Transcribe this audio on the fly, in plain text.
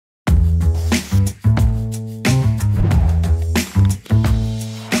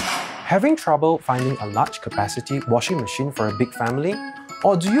Having trouble finding a large capacity washing machine for a big family?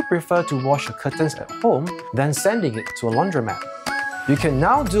 Or do you prefer to wash your curtains at home than sending it to a laundromat? You can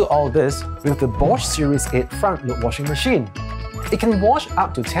now do all this with the Bosch Series 8 Front-Load Washing Machine. It can wash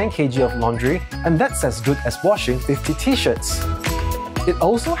up to 10 kg of laundry, and that's as good as washing 50 t-shirts. It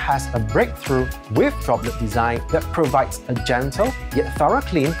also has a breakthrough wave droplet design that provides a gentle yet thorough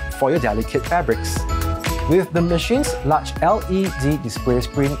clean for your delicate fabrics. With the machine's large LED display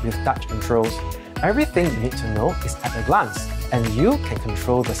screen with touch controls, everything you need to know is at a glance, and you can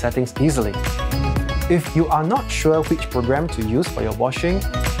control the settings easily. If you are not sure which program to use for your washing,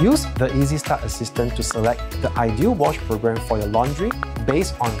 use the Easy Start Assistant to select the ideal wash program for your laundry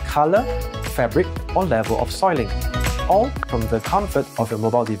based on color, fabric, or level of soiling, all from the comfort of your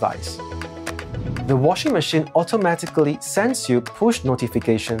mobile device. The washing machine automatically sends you push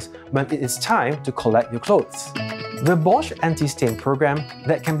notifications when it is time to collect your clothes. The Bosch AntiStain program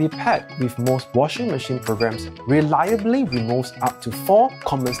that can be paired with most washing machine programs reliably removes up to 4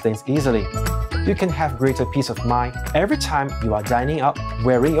 common stains easily. You can have greater peace of mind every time you are dining out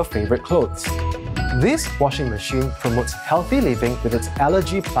wearing your favorite clothes. This washing machine promotes healthy living with its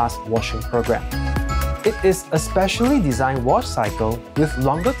Allergy Plus washing program. It is a specially designed wash cycle with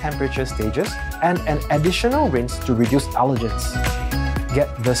longer temperature stages and an additional rinse to reduce allergens.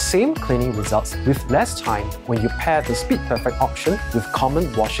 Get the same cleaning results with less time when you pair the Speed Perfect option with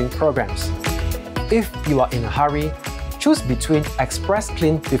common washing programs. If you are in a hurry, choose between Express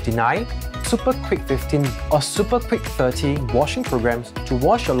Clean 59, Super Quick 15 or Super Quick 30 washing programs to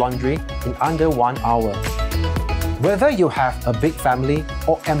wash your laundry in under 1 hour. Whether you have a big family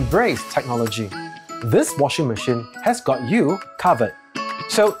or embrace technology, this washing machine has got you covered.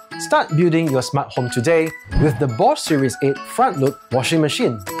 So start building your smart home today with the Bosch Series 8 Front-Load Washing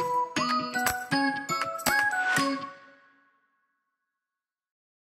Machine.